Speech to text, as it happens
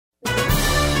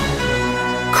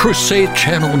CRUSADE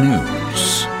Channel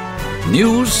News.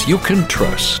 News you can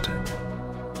trust,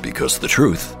 because the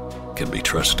truth can be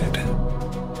trusted.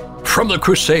 From the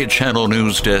CRUSADE Channel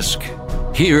News Desk,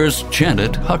 here's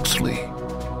Janet Huxley.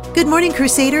 Good morning,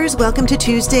 Crusaders. Welcome to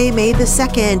Tuesday, May the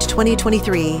 2nd,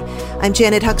 2023. I'm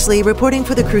Janet Huxley, reporting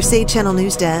for the CRUSADE Channel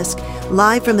News Desk,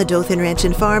 live from the Dothan Ranch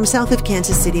and Farm, south of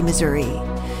Kansas City, Missouri.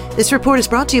 This report is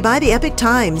brought to you by the Epoch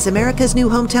Times, America's new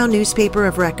hometown newspaper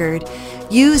of record.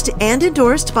 Used and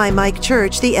endorsed by Mike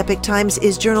Church, the Epoch Times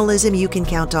is journalism you can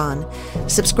count on.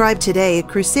 Subscribe today at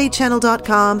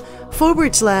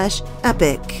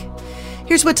crusadechannel.com/epic.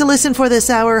 Here's what to listen for this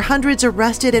hour. Hundreds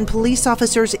arrested and police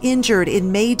officers injured in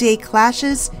May Day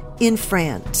clashes in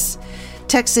France.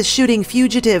 Texas shooting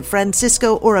fugitive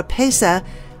Francisco Oropesa,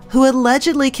 who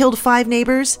allegedly killed 5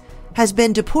 neighbors, has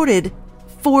been deported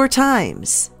 4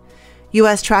 times.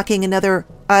 U.S. tracking another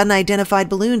unidentified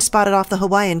balloon spotted off the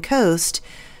Hawaiian coast.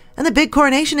 And the big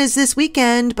coronation is this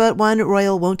weekend, but one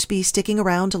royal won't be sticking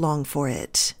around long for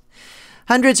it.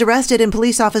 Hundreds arrested and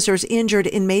police officers injured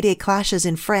in May Day clashes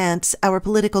in France. Our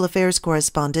political affairs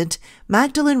correspondent,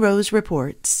 Magdalene Rose,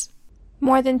 reports.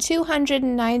 More than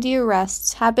 290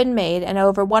 arrests have been made and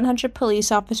over 100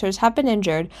 police officers have been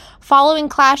injured following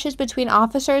clashes between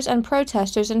officers and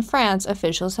protesters in France,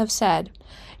 officials have said.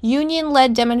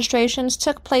 Union-led demonstrations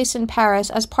took place in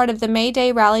Paris as part of the May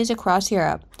Day rallies across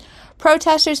Europe.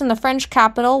 Protesters in the French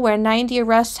capital, where 90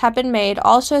 arrests have been made,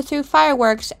 also threw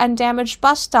fireworks and damaged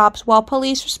bus stops while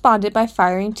police responded by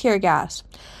firing tear gas.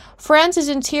 France's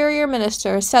interior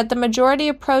minister said the majority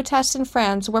of protests in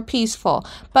France were peaceful,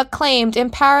 but claimed in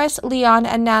Paris, Lyon,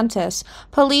 and Nantes,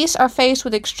 police are faced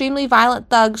with extremely violent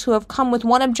thugs who have come with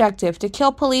one objective: to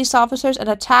kill police officers and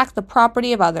attack the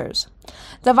property of others.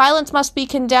 The violence must be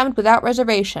condemned without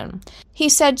reservation. He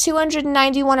said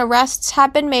 291 arrests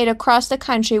have been made across the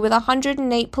country, with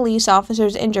 108 police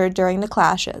officers injured during the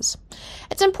clashes.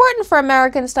 It's important for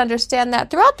Americans to understand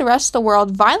that throughout the rest of the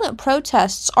world, violent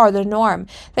protests are the norm.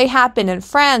 They happen in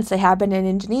France, they happen in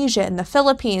Indonesia, in the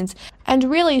Philippines, and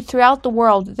really throughout the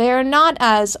world. They are not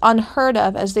as unheard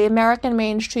of as the American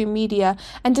mainstream media,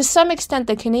 and to some extent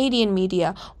the Canadian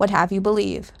media would have you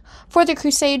believe. For the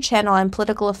CRUSADE Channel, I'm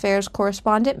political affairs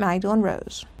correspondent Magdalene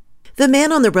Rose. The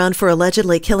man on the run for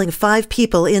allegedly killing 5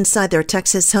 people inside their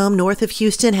Texas home north of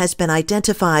Houston has been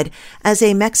identified as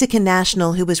a Mexican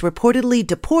national who was reportedly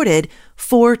deported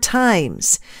 4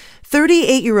 times.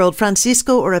 38-year-old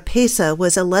Francisco Oropesa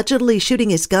was allegedly shooting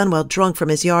his gun while drunk from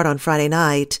his yard on Friday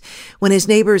night. When his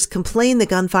neighbors complained the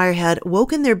gunfire had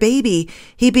woken their baby,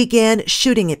 he began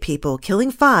shooting at people, killing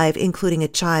 5, including a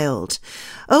child.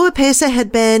 Oropesa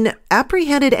had been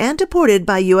apprehended and deported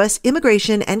by U.S.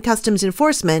 Immigration and Customs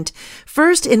Enforcement,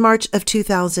 first in March of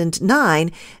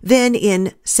 2009, then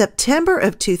in September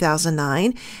of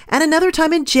 2009, and another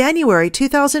time in January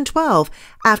 2012,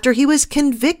 after he was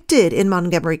convicted in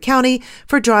Montgomery County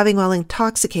for driving while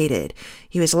intoxicated.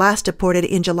 He was last deported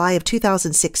in July of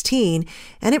 2016,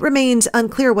 and it remains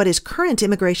unclear what his current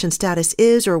immigration status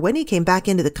is or when he came back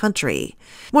into the country.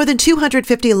 More than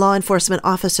 250 law enforcement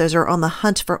officers are on the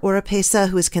hunt for Oropesa,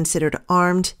 who is considered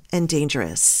armed and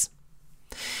dangerous.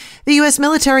 The U.S.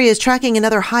 military is tracking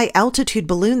another high-altitude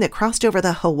balloon that crossed over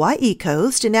the Hawaii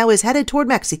coast and now is headed toward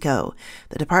Mexico,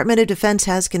 the Department of Defense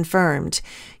has confirmed.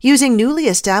 Using newly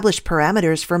established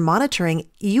parameters for monitoring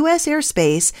U.S.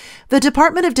 airspace, the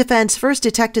Department of Defense first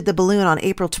detected the balloon on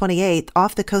April 28th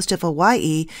off the coast of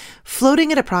Hawaii,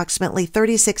 floating at approximately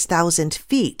 36,000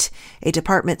 feet, a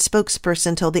department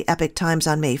spokesperson told the Epoch Times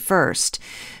on May 1st.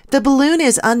 The balloon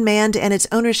is unmanned and its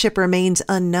ownership remains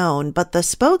unknown, but the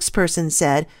spokesperson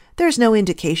said there's no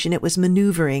indication it was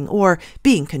maneuvering or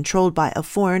being controlled by a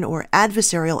foreign or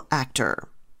adversarial actor.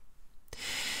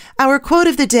 Our quote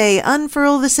of the day: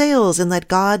 unfurl the sails and let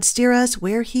God steer us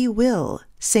where he will.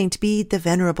 Saint Bede the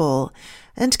Venerable.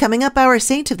 And coming up, our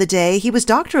saint of the day, he was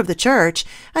doctor of the church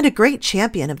and a great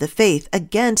champion of the faith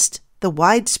against the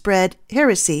widespread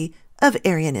heresy of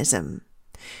Arianism.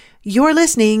 You're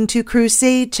listening to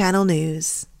CRUSADE Channel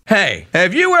News. Hey,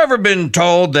 have you ever been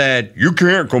told that you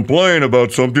can't complain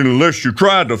about something unless you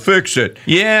tried to fix it?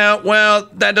 Yeah, well,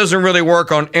 that doesn't really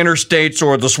work on interstates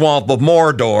or the swamp of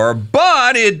Mordor,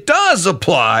 but it does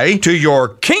apply to your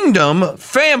kingdom,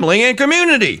 family, and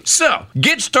community. So,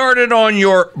 get started on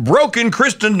your Broken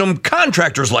Christendom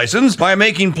Contractor's License by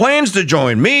making plans to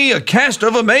join me, a cast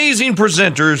of amazing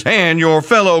presenters, and your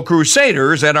fellow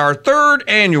Crusaders at our 3rd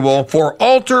annual For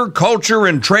Altar, Culture,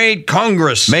 and Trade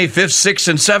Congress, May 5th, 6th,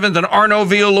 and 7th 7th in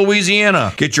Arnaudville,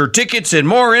 Louisiana. Get your tickets and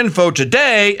more info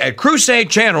today at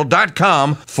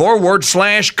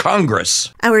crusadechannel.com/Congress.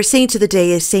 Our saint of the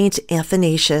day is Saint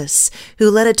Athanasius,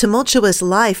 who led a tumultuous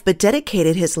life but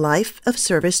dedicated his life of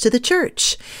service to the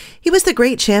Church. He was the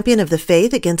great champion of the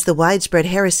faith against the widespread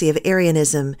heresy of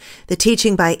Arianism, the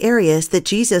teaching by Arius that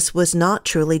Jesus was not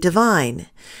truly divine.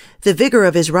 The vigor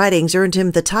of his writings earned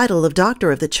him the title of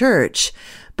Doctor of the Church.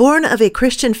 Born of a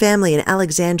Christian family in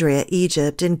Alexandria,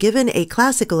 Egypt, and given a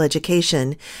classical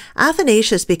education,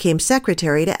 Athanasius became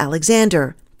secretary to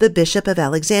Alexander, the Bishop of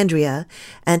Alexandria,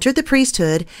 entered the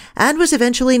priesthood, and was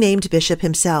eventually named bishop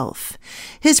himself.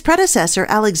 His predecessor,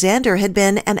 Alexander, had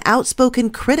been an outspoken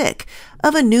critic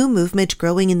of a new movement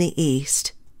growing in the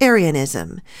East,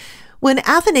 Arianism. When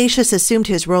Athanasius assumed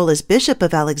his role as Bishop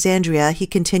of Alexandria, he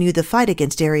continued the fight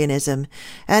against Arianism.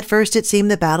 At first, it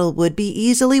seemed the battle would be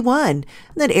easily won,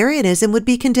 and that Arianism would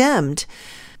be condemned.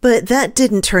 But that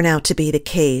didn't turn out to be the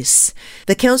case.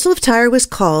 The Council of Tyre was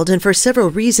called, and for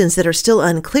several reasons that are still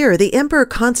unclear, the Emperor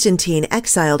Constantine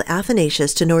exiled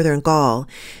Athanasius to northern Gaul.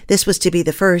 This was to be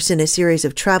the first in a series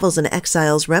of travels and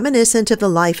exiles reminiscent of the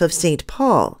life of St.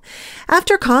 Paul.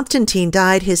 After Constantine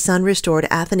died, his son restored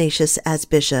Athanasius as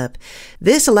bishop.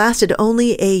 This lasted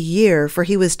only a year, for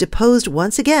he was deposed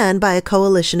once again by a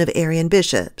coalition of Arian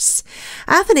bishops.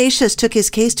 Athanasius took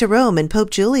his case to Rome, and Pope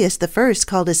Julius I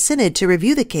called a synod to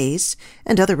review the case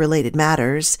and other related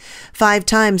matters. 5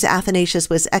 times Athanasius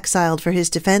was exiled for his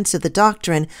defense of the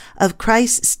doctrine of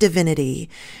Christ's divinity.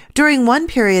 During one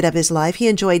period of his life, he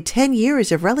enjoyed 10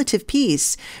 years of relative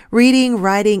peace, reading,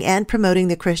 writing, and promoting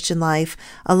the Christian life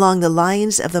along the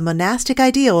lines of the monastic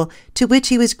ideal to which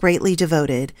he was greatly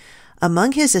devoted.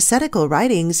 Among his ascetical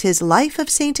writings, his Life of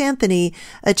St. Anthony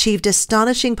achieved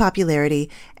astonishing popularity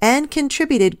and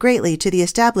contributed greatly to the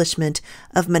establishment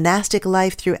of monastic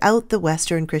life throughout the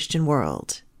Western Christian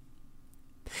world.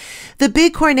 The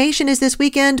big coronation is this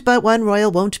weekend, but one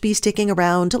royal won't be sticking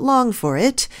around long for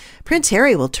it. Prince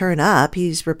Harry will turn up.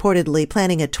 He's reportedly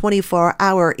planning a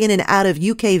 24-hour in and out of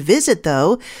UK visit,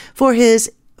 though, for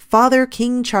his father,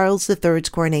 King Charles III's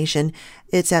coronation.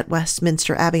 It's at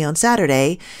Westminster Abbey on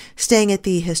Saturday, staying at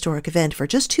the historic event for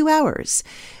just 2 hours.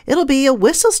 It'll be a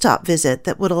whistle-stop visit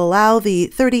that would allow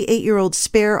the 38-year-old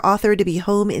spare author to be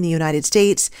home in the United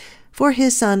States for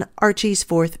his son Archie's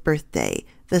 4th birthday,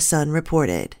 the Sun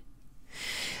reported.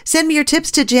 Send me your tips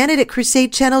to Janet at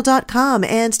CrusadeChannel.com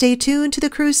and stay tuned to the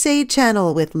Crusade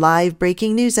Channel with live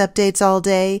breaking news updates all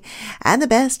day and the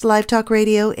best live talk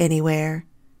radio anywhere.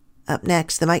 Up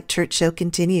next, the Mike Church Show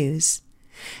continues.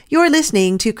 You're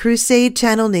listening to Crusade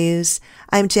Channel News.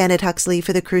 I'm Janet Huxley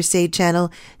for the Crusade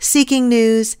Channel, seeking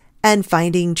news and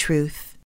finding truth.